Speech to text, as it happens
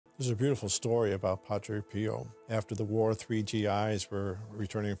There's a beautiful story about Padre Pio. After the war, 3 GIs were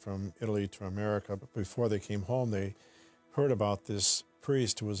returning from Italy to America, but before they came home, they heard about this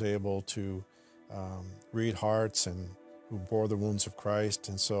priest who was able to read hearts and who bore the wounds of Christ,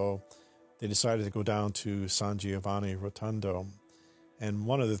 and so they decided to go down to San Giovanni Rotondo. And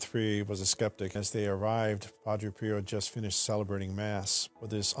one of the 3 was a skeptic. As they arrived, Padre Pio had just finished celebrating Mass. But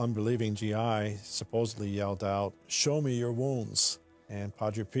this unbelieving GI supposedly yelled out, "Show me your wounds." And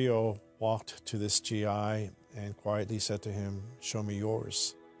Padre Pio walked to this GI and quietly said to him, "Show me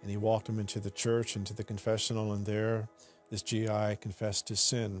yours." And he walked him into the church, into the confessional, and there this GI confessed his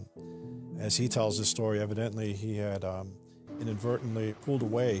sin. As he tells the story, evidently he had inadvertently pulled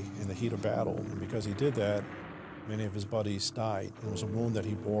away in the heat of battle. And because he did that, many of his buddies died. It was a wound that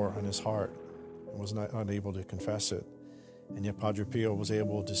he bore on his heart and was not unable to confess it. And yet Padre Pio was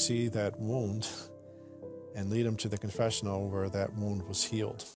able to see that wound and lead him to the confessional where that wound was healed.